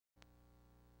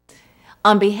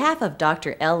On behalf of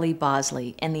Dr. L. Lee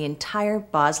Bosley and the entire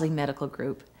Bosley Medical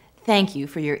Group, thank you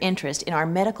for your interest in our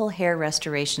medical hair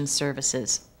restoration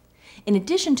services. In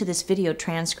addition to this video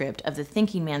transcript of the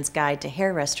Thinking Man's Guide to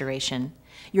Hair Restoration,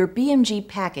 your BMG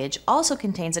package also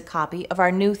contains a copy of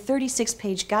our new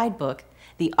 36-page guidebook,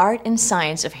 The Art and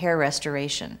Science of Hair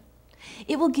Restoration.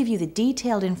 It will give you the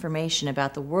detailed information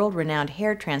about the world-renowned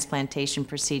hair transplantation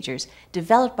procedures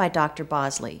developed by Dr.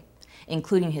 Bosley,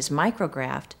 including his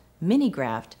micrograft,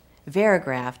 mini-graft,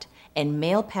 varigraft, and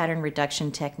male pattern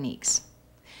reduction techniques.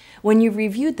 When you've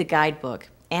reviewed the guidebook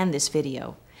and this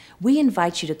video, we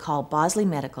invite you to call Bosley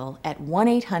Medical at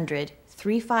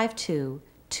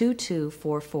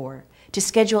 1-800-352-2244 to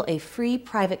schedule a free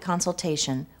private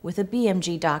consultation with a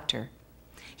BMG doctor.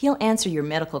 He'll answer your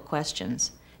medical questions,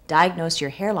 diagnose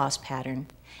your hair loss pattern,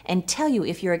 and tell you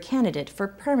if you're a candidate for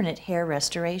permanent hair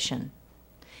restoration.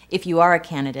 If you are a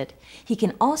candidate, he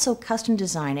can also custom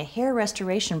design a hair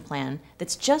restoration plan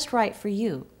that's just right for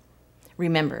you.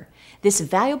 Remember, this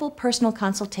valuable personal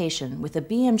consultation with a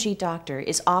BMG doctor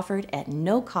is offered at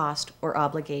no cost or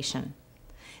obligation.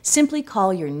 Simply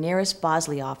call your nearest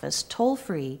Bosley office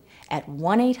toll-free at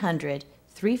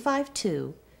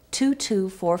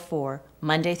 1-800-352-2244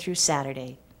 Monday through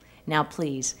Saturday. Now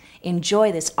please,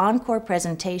 enjoy this encore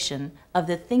presentation of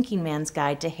the Thinking Man's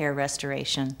Guide to Hair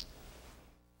Restoration.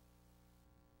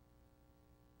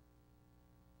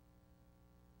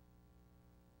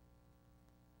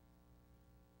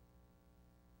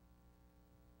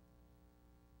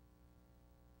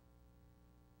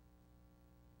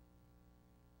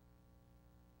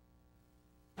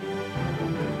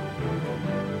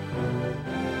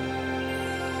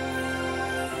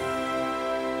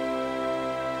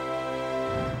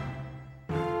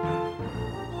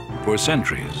 For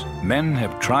centuries, men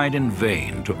have tried in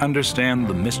vain to understand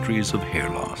the mysteries of hair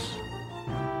loss.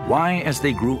 Why, as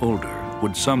they grew older,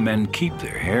 would some men keep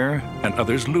their hair and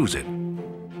others lose it?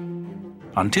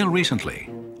 Until recently,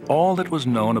 all that was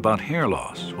known about hair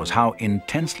loss was how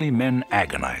intensely men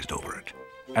agonized over it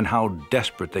and how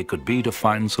desperate they could be to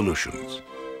find solutions.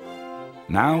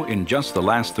 Now, in just the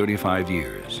last 35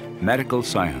 years, medical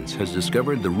science has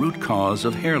discovered the root cause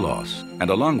of hair loss, and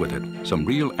along with it, some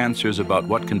real answers about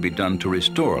what can be done to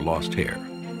restore lost hair.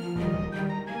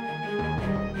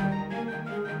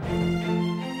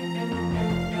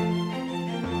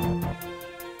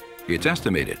 It's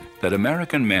estimated that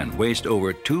American men waste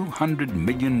over $200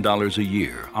 million a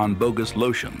year on bogus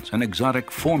lotions and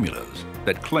exotic formulas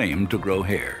that claim to grow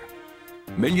hair.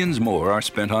 Millions more are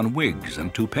spent on wigs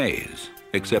and toupees,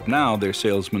 except now their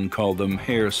salesmen call them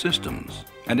hair systems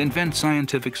and invent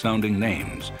scientific-sounding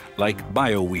names like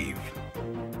BioWeave.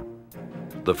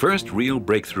 The first real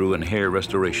breakthrough in hair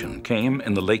restoration came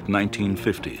in the late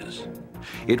 1950s.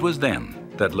 It was then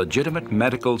that legitimate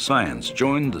medical science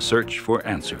joined the search for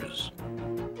answers.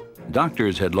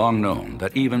 Doctors had long known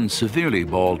that even severely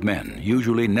bald men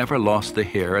usually never lost the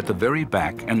hair at the very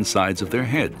back and sides of their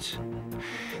heads.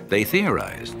 They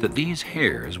theorized that these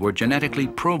hairs were genetically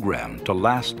programmed to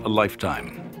last a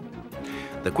lifetime.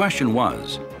 The question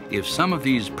was, if some of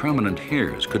these permanent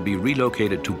hairs could be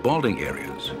relocated to balding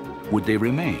areas, would they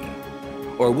remain?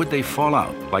 Or would they fall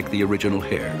out like the original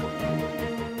hair?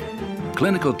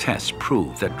 Clinical tests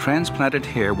proved that transplanted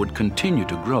hair would continue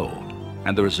to grow,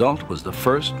 and the result was the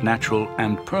first natural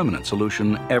and permanent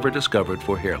solution ever discovered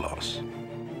for hair loss.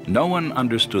 No one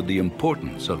understood the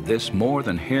importance of this more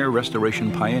than hair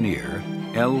restoration pioneer,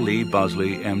 L. Lee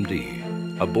Bosley, MD,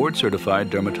 a board-certified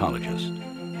dermatologist.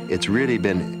 It's really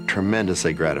been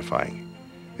tremendously gratifying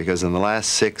because in the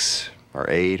last 6 or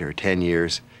 8 or 10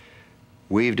 years,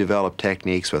 we've developed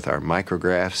techniques with our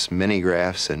micrografts,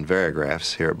 mini-grafts, and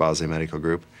varigrafts here at Bosley Medical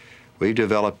Group. We've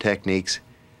developed techniques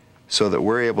so that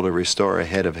we're able to restore a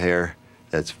head of hair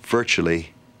that's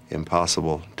virtually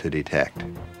impossible to detect.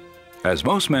 As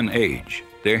most men age,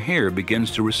 their hair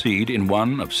begins to recede in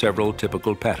one of several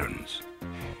typical patterns.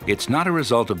 It's not a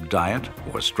result of diet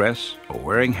or stress or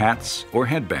wearing hats or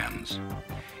headbands.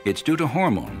 It's due to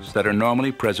hormones that are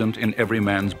normally present in every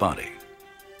man's body.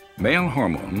 Male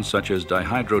hormones such as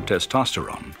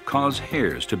dihydrotestosterone cause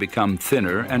hairs to become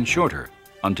thinner and shorter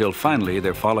until finally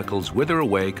their follicles wither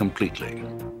away completely.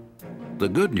 The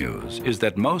good news is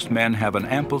that most men have an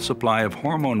ample supply of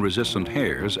hormone-resistant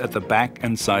hairs at the back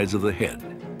and sides of the head.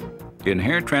 In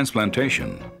hair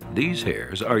transplantation, these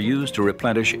hairs are used to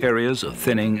replenish areas of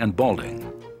thinning and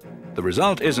balding. The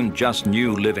result isn't just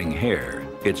new living hair,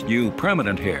 it's new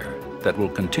permanent hair that will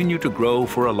continue to grow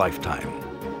for a lifetime.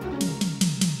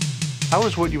 I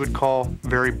was what you would call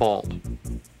very bald.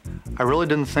 I really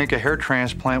didn't think a hair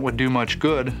transplant would do much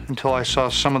good until I saw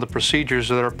some of the procedures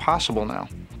that are possible now.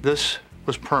 This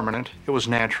was permanent, it was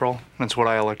natural, and it's what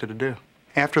I elected to do.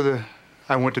 After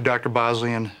I went to Dr.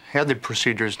 Bosley and had the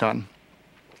procedures done,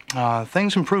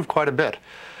 things improved quite a bit.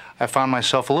 I found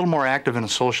myself a little more active in a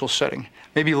social setting,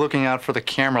 maybe looking out for the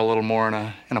camera a little more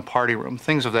in a party room,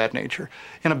 things of that nature.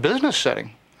 In a business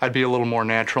setting, I'd be a little more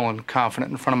natural and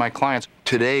confident in front of my clients.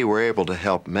 Today, we're able to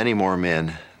help many more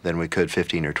men than we could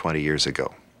 15 or 20 years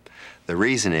ago. The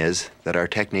reason is that our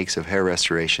techniques of hair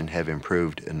restoration have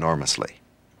improved enormously.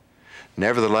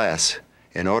 Nevertheless,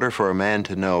 in order for a man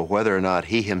to know whether or not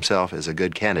he himself is a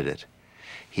good candidate,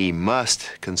 he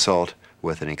must consult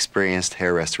with an experienced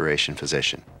hair restoration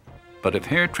physician. But if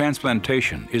hair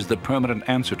transplantation is the permanent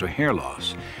answer to hair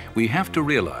loss, we have to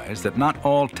realize that not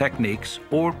all techniques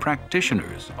or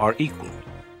practitioners are equal.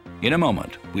 In a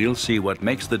moment, we'll see what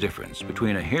makes the difference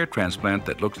between a hair transplant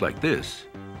that looks like this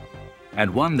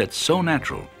and one that's so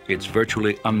natural it's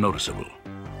virtually unnoticeable.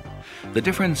 The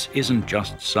difference isn't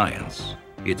just science,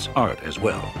 it's art as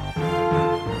well.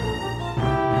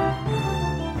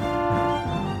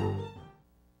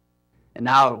 And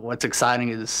now what's exciting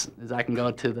is I can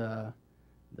go to the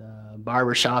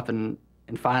barber shop and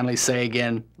finally say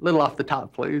again, a little off the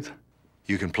top, please.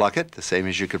 You can pluck it the same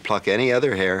as you could pluck any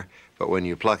other hair, but when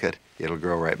you pluck it, it'll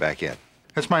grow right back in.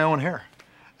 It's my own hair.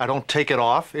 I don't take it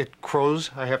off. It grows.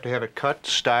 I have to have it cut,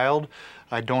 styled.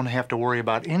 I don't have to worry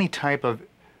about any type of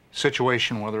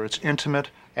situation, whether it's intimate,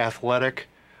 athletic,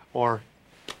 or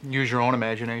use your own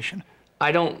imagination.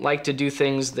 I don't like to do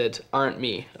things that aren't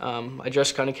me. I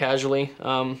dress kind of casually.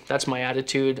 That's my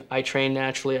attitude. I train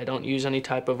naturally. I don't use any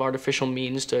type of artificial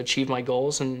means to achieve my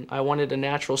goals, and I wanted a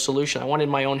natural solution. I wanted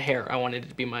my own hair. I wanted it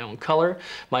to be my own color,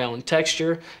 my own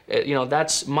texture. You know,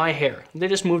 that's my hair. They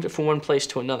just moved it from one place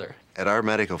to another. At our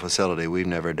medical facility, we've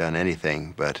never done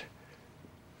anything but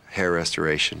hair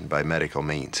restoration by medical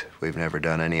means. We've never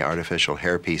done any artificial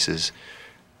hair pieces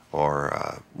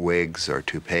or wigs or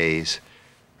toupees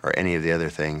or any of the other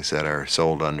things that are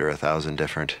sold under 1,000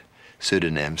 different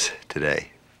pseudonyms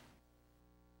today.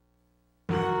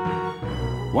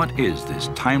 What is this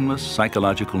timeless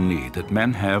psychological need that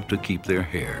men have to keep their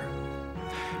hair?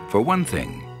 For one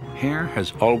thing, hair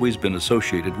has always been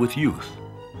associated with youth.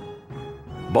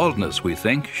 Baldness, we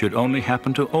think, should only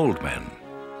happen to old men.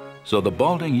 So the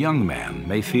balding young man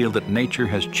may feel that nature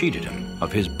has cheated him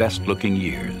of his best-looking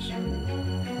years.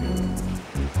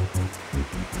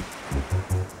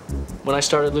 When I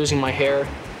started losing my hair,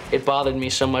 it bothered me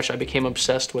so much I became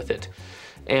obsessed with it.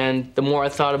 And the more I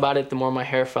thought about it, the more my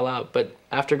hair fell out. But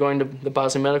after going to the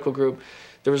Bosley Medical Group,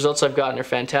 the results I've gotten are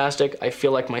fantastic. I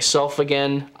feel like myself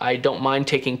again. I don't mind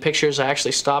taking pictures. I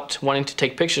actually stopped wanting to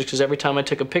take pictures because every time I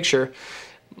took a picture,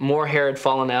 more hair had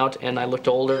fallen out and I looked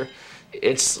older.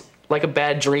 It's like a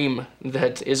bad dream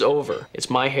that is over. It's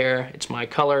my hair, it's my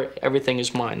color, everything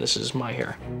is mine. This is my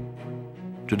hair.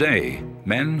 Today,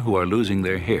 men who are losing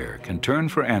their hair can turn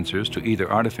for answers to either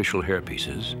artificial hair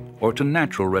pieces or to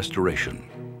natural restoration.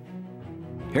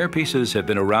 Hair pieces have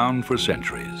been around for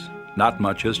centuries. Not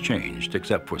much has changed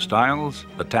except for styles,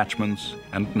 attachments,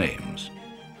 and names.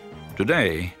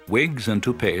 Today, wigs and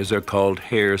toupees are called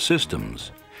hair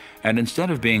systems, and instead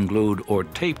of being glued or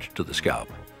taped to the scalp,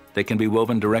 they can be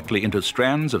woven directly into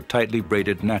strands of tightly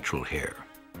braided natural hair.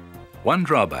 One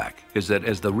drawback is that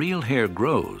as the real hair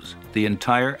grows, the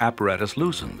entire apparatus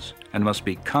loosens and must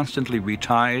be constantly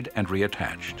retied and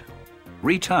reattached.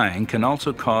 Retying can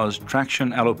also cause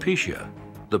traction alopecia,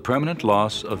 the permanent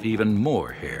loss of even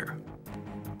more hair.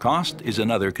 Cost is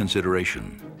another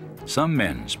consideration. Some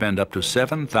men spend up to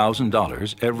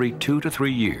 $7,000 every 2 to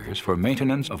 3 years for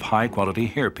maintenance of high-quality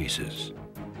hair pieces.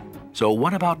 So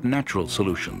what about natural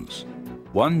solutions?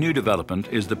 One new development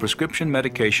is the prescription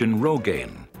medication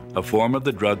Rogaine, a form of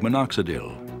the drug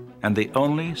minoxidil, and the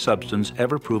only substance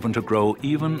ever proven to grow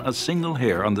even a single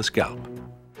hair on the scalp.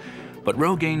 But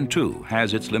Rogaine, too,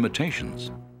 has its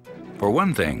limitations. For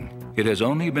one thing, it has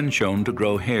only been shown to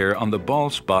grow hair on the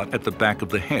bald spot at the back of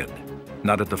the head,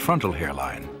 not at the frontal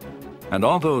hairline. And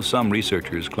although some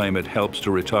researchers claim it helps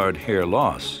to retard hair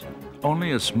loss,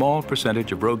 only a small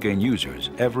percentage of Rogaine users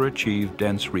ever achieve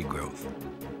dense regrowth.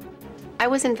 I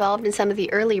was involved in some of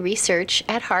the early research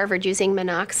at Harvard using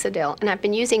minoxidil, and I've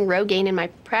been using Rogaine in my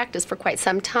practice for quite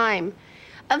some time.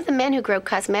 Of the men who grow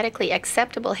cosmetically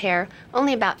acceptable hair,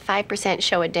 only about 5%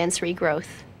 show a dense regrowth.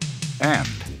 And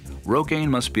Rogaine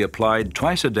must be applied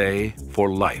twice a day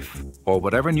for life, or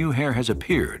whatever new hair has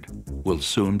appeared will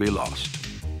soon be lost.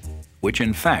 Which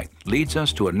in fact leads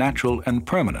us to a natural and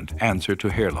permanent answer to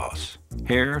hair loss: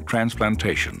 hair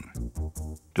transplantation.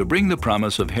 To bring the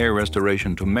promise of hair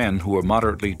restoration to men who are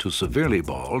moderately to severely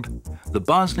bald, the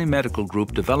Bosley Medical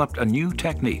Group developed a new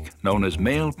technique known as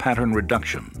male pattern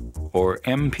reduction, or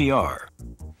MPR.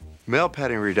 Male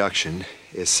pattern reduction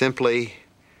is simply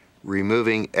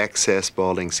removing excess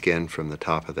balding skin from the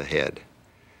top of the head.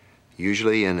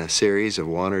 Usually in a series of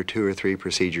 1 or 2 or 3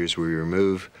 procedures, we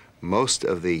remove most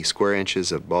of the square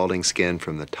inches of balding skin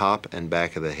from the top and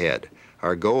back of the head.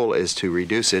 Our goal is to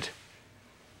reduce it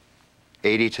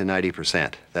 80 to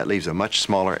 90%. That leaves a much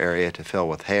smaller area to fill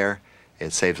with hair.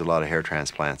 It saves a lot of hair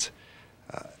transplants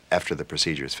after the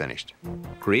procedure is finished.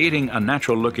 Creating a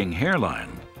natural-looking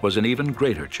hairline was an even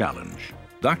greater challenge.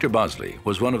 Dr. Bosley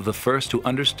was one of the first to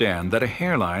understand that a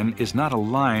hairline is not a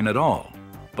line at all,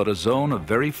 but a zone of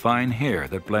very fine hair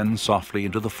that blends softly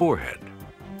into the forehead.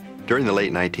 During the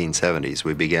late 1970s,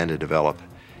 we began to develop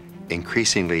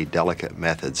increasingly delicate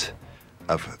methods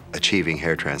of achieving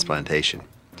hair transplantation.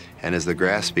 And as the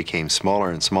grafts became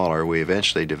smaller and smaller, we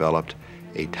eventually developed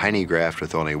a tiny graft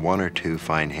with only 1 or 2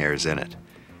 fine hairs in it.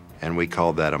 And we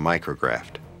called that a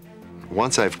micrograft.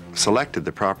 Once I've selected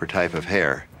the proper type of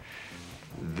hair,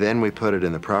 then we put it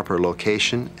in the proper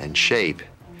location and shape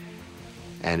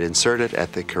and insert it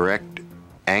at the correct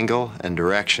angle and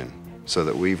direction so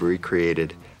that we've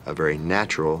recreated a very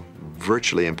natural,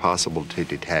 virtually impossible to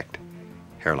detect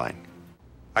hairline.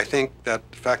 I think that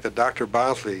the fact that Dr.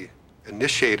 Bosley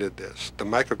initiated this, the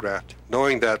micrograft,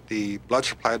 knowing that the blood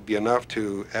supply would be enough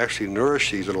to actually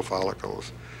nourish these little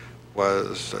follicles,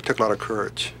 took a lot of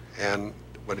courage. And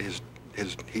what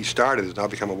he started has now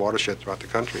become a watershed throughout the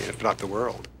country, if not the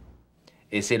world.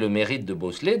 It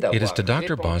is to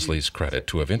Dr. Bosley's credit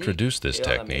to have introduced this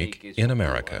technique in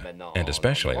America, and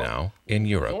especially now in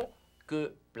Europe,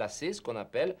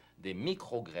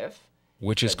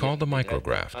 which is called the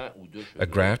micrograft, a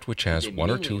graft which has 1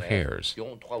 or 2 hairs,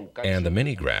 and the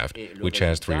mini graft which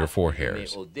has 3 or 4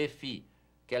 hairs.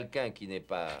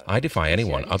 I defy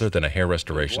anyone other than a hair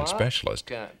restoration specialist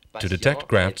to detect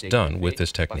grafts done with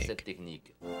this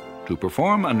technique. To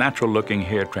perform a natural-looking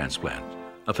hair transplant,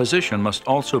 a physician must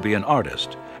also be an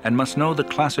artist and must know the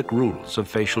classic rules of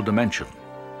facial dimension.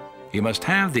 He must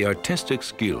have the artistic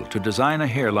skill to design a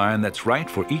hairline that's right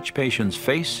for each patient's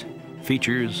face,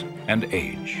 features, and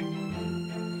age.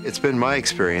 It's been my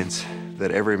experience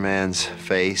that every man's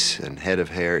face and head of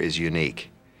hair is unique,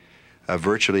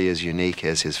 virtually as unique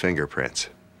as his fingerprints.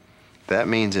 That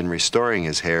means in restoring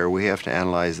his hair, we have to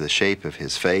analyze the shape of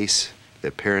his face, the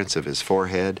appearance of his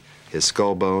forehead, his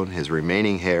skull bone, his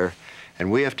remaining hair,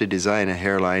 and we have to design a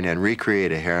hairline and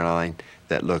recreate a hairline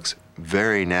that looks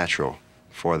very natural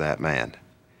for that man.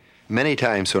 Many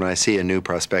times when I see a new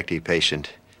prospective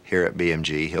patient here at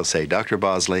BMG, he'll say, "Dr.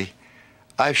 Bosley,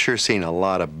 I've sure seen a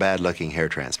lot of bad-looking hair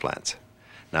transplants."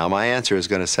 Now, my answer is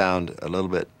going to sound a little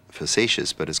bit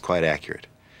facetious, but it's quite accurate.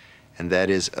 And that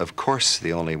is, of course,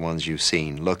 the only ones you've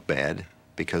seen look bad,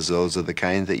 because those are the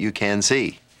kind that you can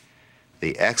see.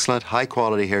 The excellent,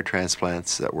 high-quality hair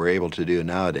transplants that we're able to do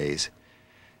nowadays,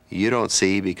 you don't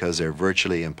see because they're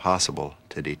virtually impossible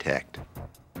to detect.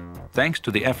 Thanks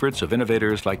to the efforts of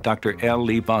innovators like Dr. L.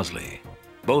 Lee Bosley,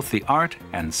 both the art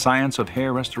and science of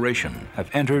hair restoration have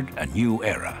entered a new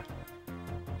era.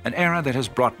 An era that has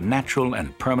brought natural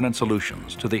and permanent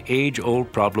solutions to the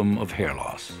age-old problem of hair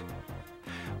loss.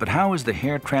 But how is the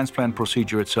hair transplant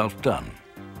procedure itself done?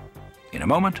 In a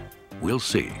moment, we'll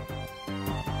see.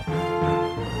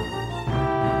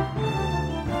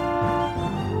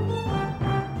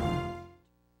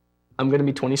 I'm going to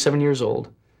be 27 years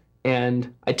old,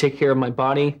 and I take care of my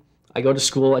body. I go to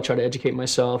school, I try to educate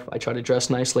myself, I try to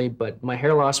dress nicely, but my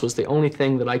hair loss was the only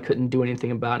thing that I couldn't do anything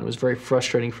about, and it was very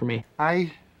frustrating for me.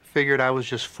 I figured I was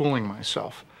just fooling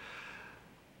myself.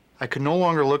 I could no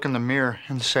longer look in the mirror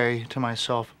and say to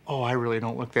myself, "Oh, I really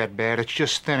don't look that bad, it's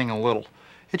just thinning a little."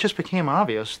 It just became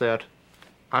obvious that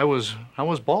I was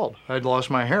bald. I'd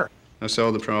lost my hair. I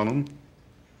saw the problem.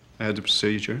 I had the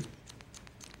procedure.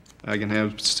 I can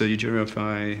have procedure if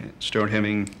I start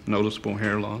having noticeable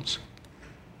hair loss.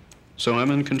 So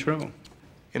I'm in control.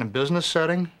 In a business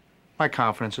setting, my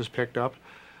confidence has picked up.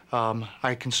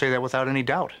 I can say that without any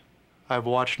doubt. I've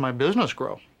watched my business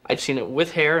grow. I've seen it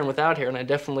with hair and without hair, and I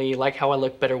definitely like how I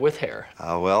look better with hair.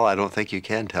 Well, I don't think you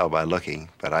can tell by looking,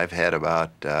 but I've had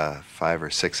about 500 or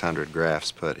 600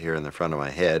 grafts put here in the front of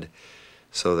my head,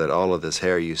 so that all of this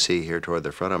hair you see here toward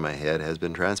the front of my head has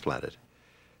been transplanted.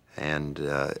 And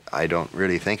I don't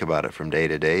really think about it from day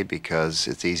to day because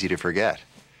it's easy to forget.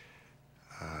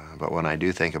 But when I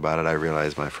do think about it, I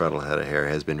realize my frontal head of hair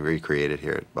has been recreated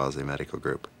here at Bosley Medical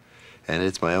Group. And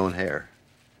it's my own hair.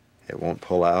 It won't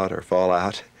pull out or fall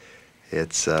out.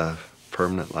 It's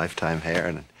permanent lifetime hair,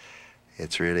 and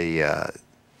it's really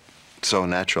so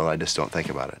natural I just don't think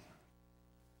about it.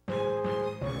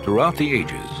 Throughout the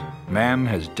ages, man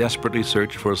has desperately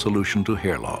searched for a solution to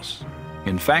hair loss.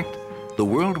 In fact, the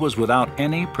world was without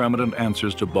any permanent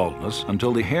answers to baldness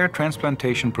until the hair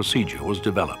transplantation procedure was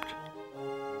developed.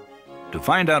 To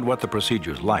find out what the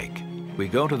procedure is like, we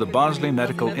go to the Bosley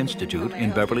Medical Institute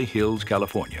in Beverly Hills,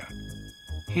 California.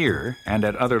 Here, and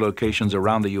at other locations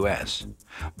around the U.S.,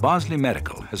 Bosley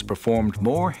Medical has performed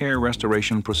more hair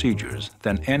restoration procedures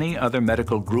than any other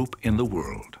medical group in the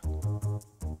world.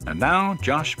 And now,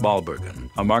 Josh Balbergen,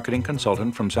 a marketing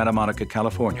consultant from Santa Monica,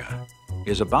 California,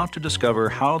 is about to discover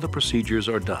how the procedures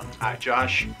are done. Hi,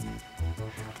 Josh.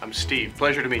 I'm Steve.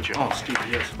 Pleasure to meet you. Oh, Steve,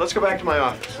 yes. Let's go back to my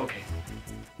office. Okay.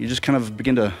 You just kind of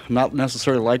begin to not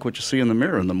necessarily like what you see in the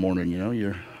mirror in the morning, you know.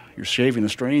 You're shaving a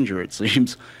stranger, it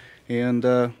seems. And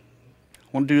I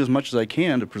want to do as much as I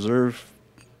can to preserve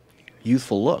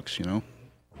youthful looks, you know.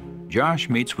 Josh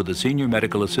meets with a senior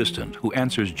medical assistant who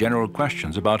answers general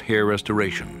questions about hair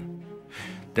restoration.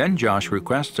 Then Josh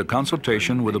requests a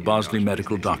consultation with a Bosley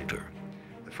medical doctor.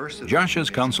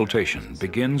 Josh's consultation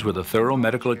begins with a thorough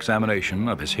medical examination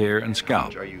of his hair and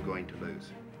scalp.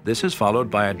 This is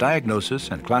followed by a diagnosis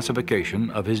and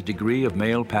classification of his degree of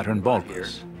male pattern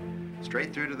baldness.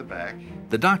 Straight through to the back.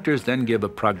 The doctors then give a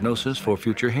prognosis for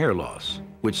future hair loss,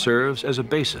 which serves as a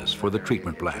basis for the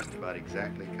treatment plan. Just about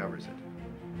exactly covers it.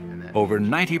 Over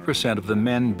 90% of the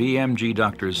men BMG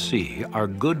doctors see are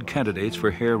good candidates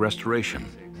for hair restoration,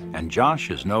 and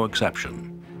Josh is no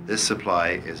exception. This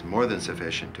supply is more than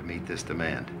sufficient to meet this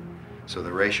demand. So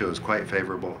the ratio is quite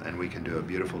favorable, and we can do a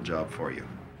beautiful job for you.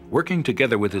 Working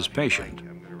together with his patient,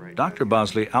 Dr.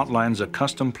 Bosley outlines a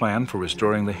custom plan for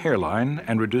restoring the hairline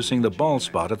and reducing the bald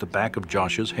spot at the back of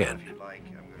Josh's head.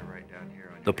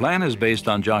 The plan is based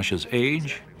on Josh's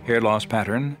age, hair loss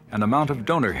pattern, and amount of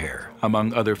donor hair,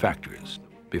 among other factors.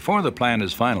 Before the plan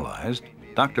is finalized,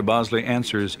 Dr. Bosley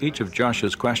answers each of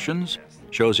Josh's questions,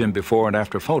 shows him before and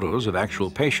after photos of actual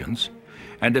patients,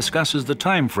 and discusses the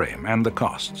time frame and the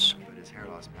costs.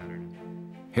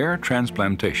 Hair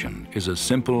transplantation is a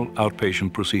simple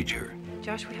outpatient procedure.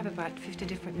 Josh, we have about 50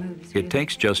 different moves. It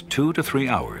takes just 2 to 3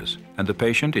 hours, and the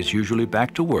patient is usually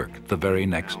back to work the very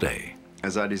next day.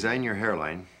 As I design your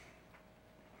hairline,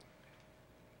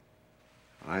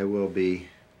 I will be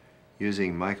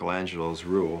using Michelangelo's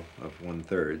rule of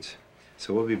 1/3.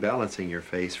 So we'll be balancing your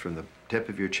face from the tip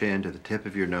of your chin to the tip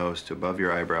of your nose to above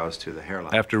your eyebrows to the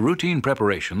hairline. After routine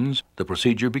preparations, the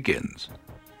procedure begins.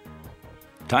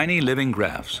 Tiny living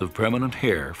grafts of permanent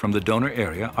hair from the donor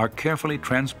area are carefully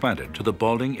transplanted to the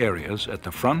balding areas at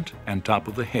the front and top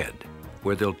of the head,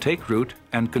 where they'll take root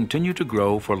and continue to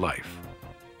grow for life.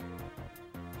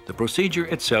 The procedure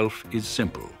itself is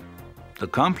simple. The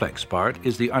complex part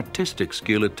is the artistic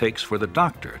skill it takes for the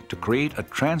doctor to create a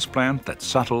transplant that's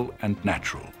subtle and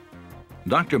natural.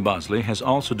 Dr. Bosley has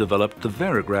also developed the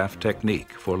Verigraft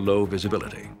technique for low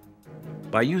visibility.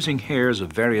 By using hairs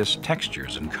of various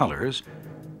textures and colors,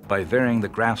 by varying the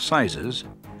graft sizes,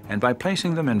 and by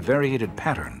placing them in variated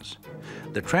patterns,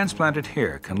 the transplanted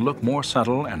hair can look more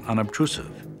subtle and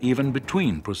unobtrusive, even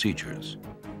between procedures.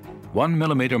 1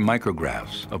 millimeter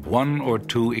micrografts of 1 or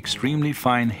 2 extremely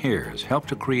fine hairs help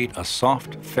to create a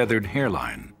soft, feathered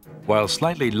hairline, while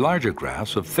slightly larger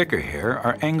grafts of thicker hair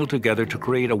are angled together to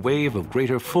create a wave of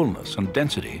greater fullness and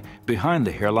density behind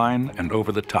the hairline and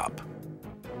over the top.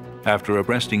 After a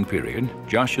resting period,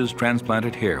 Josh's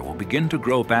transplanted hair will begin to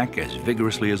grow back as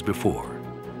vigorously as before.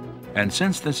 And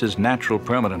since this is natural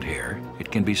permanent hair,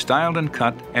 it can be styled and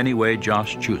cut any way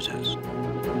Josh chooses.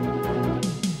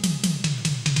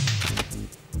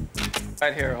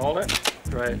 Right here, hold it.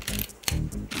 Right.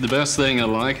 The best thing I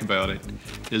like about it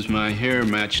is my hair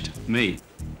matched me.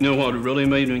 You know what really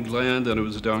made me glad that it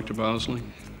was Dr. Bosley?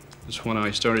 Is when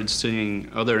I started seeing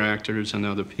other actors and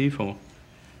other people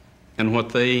and what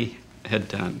they had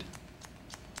done.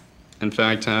 In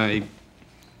fact, I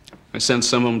sent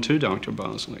some of them to Dr.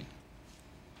 Bosley.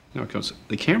 You know, because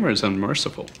the camera is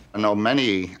unmerciful. I know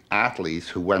many athletes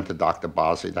who went to Dr.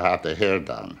 Bosley to have their hair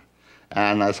done.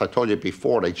 And as I told you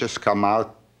before, they just come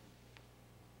out,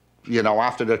 you know,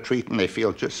 after the treatment, they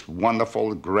feel just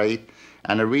wonderful, great,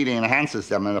 and it really enhances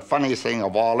them. And the funniest thing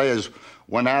of all is,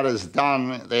 when that is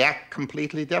done, they act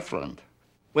completely different.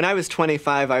 When I was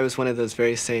 25, I was one of those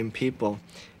very same people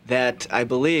that I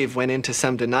believe went into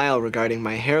some denial regarding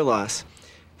my hair loss.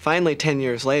 Finally, 10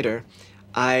 years later,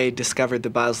 I discovered the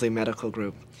Bosley Medical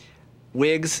Group.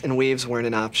 Wigs and weaves weren't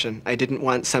an option. I didn't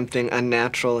want something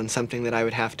unnatural and something that I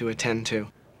would have to attend to.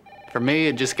 For me,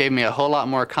 it just gave me a whole lot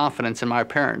more confidence in my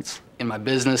appearance, in my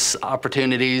business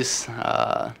opportunities. You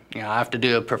know, I have to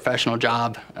do a professional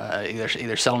job,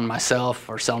 either selling myself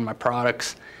or selling my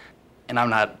products, and I'm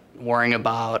not worrying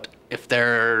about if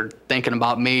they're thinking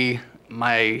about me,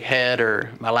 my head,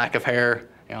 or my lack of hair,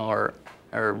 you know,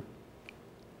 or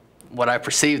what I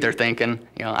perceive they're thinking,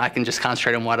 you know, I can just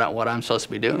concentrate on what I'm supposed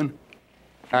to be doing.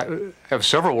 I have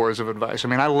several words of advice. I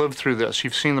mean, I lived through this.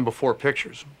 You've seen the before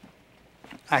pictures.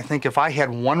 I think if I had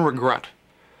one regret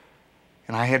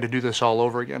and I had to do this all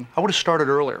over again, I would have started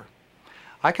earlier.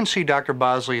 I can see Dr.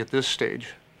 Bosley at this stage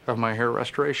of my hair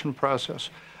restoration process.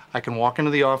 I can walk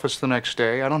into the office the next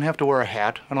day. I don't have to wear a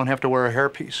hat. I don't have to wear a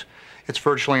hairpiece. It's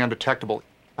virtually undetectable.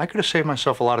 I could have saved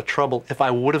myself a lot of trouble if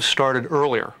I would have started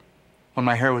earlier, when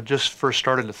my hair had just first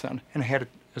started to thin, and had it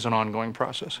as an ongoing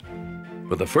process.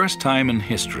 For the first time in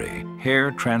history,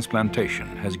 hair transplantation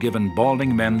has given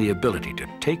balding men the ability to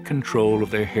take control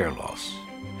of their hair loss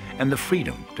and the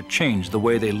freedom to change the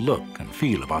way they look and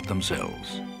feel about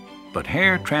themselves. But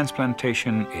hair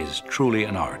transplantation is truly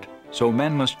an art, so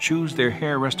men must choose their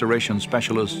hair restoration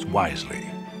specialists wisely.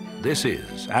 This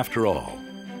is, after all,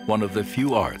 one of the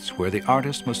few arts where the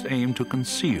artist must aim to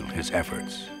conceal his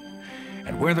efforts,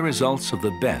 and where the results of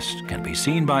the best can be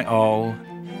seen by all,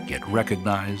 yet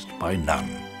recognized by none.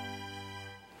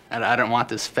 And I don't want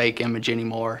this fake image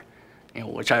anymore, you know,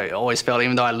 which I always felt,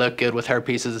 even though I look good with hair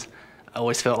pieces, I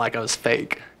always felt like I was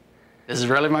fake. This is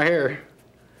really my hair.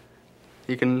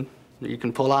 You can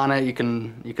pull on it, you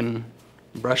can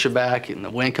brush it back, and the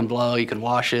wind can blow, you can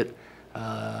wash it,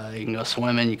 you can go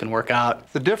swimming, you can work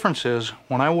out. The difference is,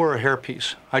 when I wore a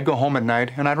hairpiece, I'd go home at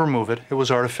night and I'd remove it. It was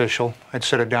artificial. I'd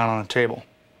set it down on a table.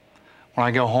 When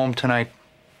I go home tonight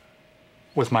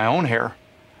with my own hair,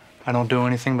 I don't do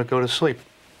anything but go to sleep.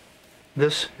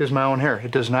 This is my own hair.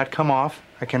 It does not come off.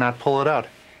 I cannot pull it out.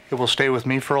 It will stay with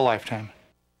me for a lifetime.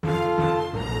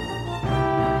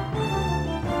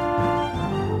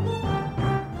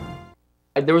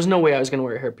 There was no way I was going to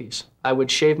wear a hairpiece. I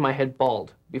would shave my head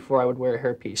bald before I would wear a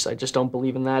hairpiece. I just don't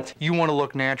believe in that. You want to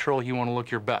look natural. You want to look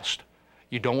your best.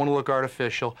 You don't want to look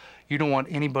artificial. You don't want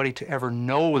anybody to ever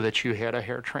know that you had a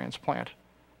hair transplant.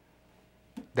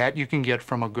 That you can get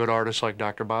from a good artist like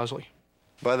Dr. Bosley.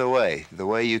 By the way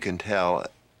you can tell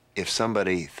if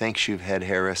somebody thinks you've had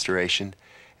hair restoration,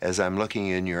 as I'm looking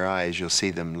in your eyes, you'll see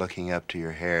them looking up to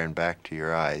your hair and back to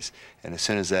your eyes. And as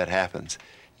soon as that happens,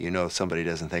 you know somebody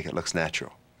doesn't think it looks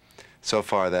natural. So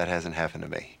far, that hasn't happened to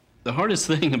me. The hardest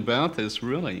thing about this,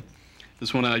 really,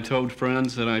 is when I told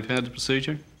friends that I've had the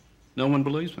procedure, no one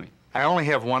believes me. I only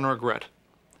have one regret.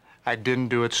 I didn't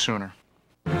do it sooner.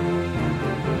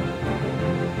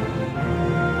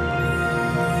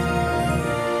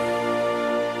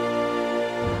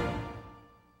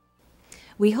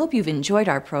 We hope you've enjoyed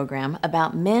our program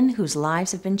about men whose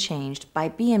lives have been changed by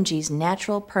BMG's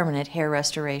natural permanent hair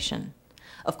restoration.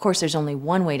 Of course, there's only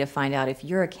one way to find out if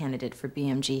you're a candidate for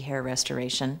BMG hair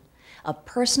restoration: a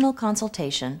personal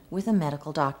consultation with a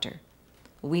medical doctor.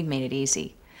 We've made it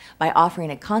easy by offering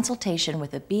a consultation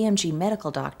with a BMG medical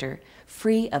doctor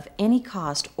free of any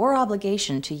cost or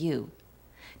obligation to you.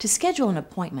 To schedule an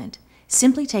appointment,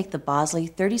 simply take the Bosley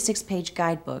 36-page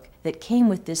guidebook that came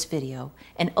with this video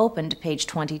and open to page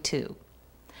 22.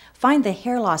 Find the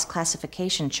hair loss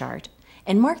classification chart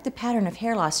and mark the pattern of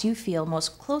hair loss you feel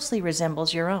most closely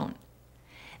resembles your own.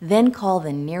 Then call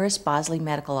the nearest Bosley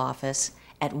medical office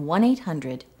at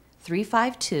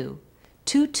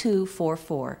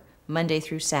 1-800-352-2244 Monday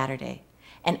through Saturday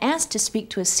and ask to speak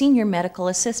to a senior medical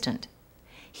assistant.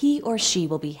 He or she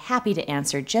will be happy to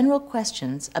answer general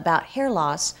questions about hair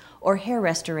loss or hair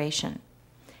restoration.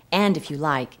 And if you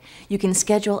like, you can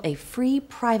schedule a free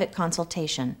private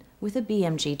consultation with a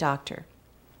BMG doctor.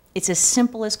 It's as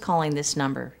simple as calling this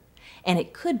number, and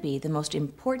it could be the most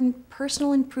important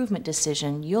personal improvement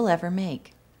decision you'll ever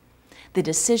make. The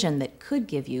decision that could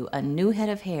give you a new head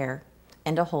of hair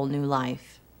and a whole new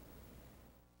life.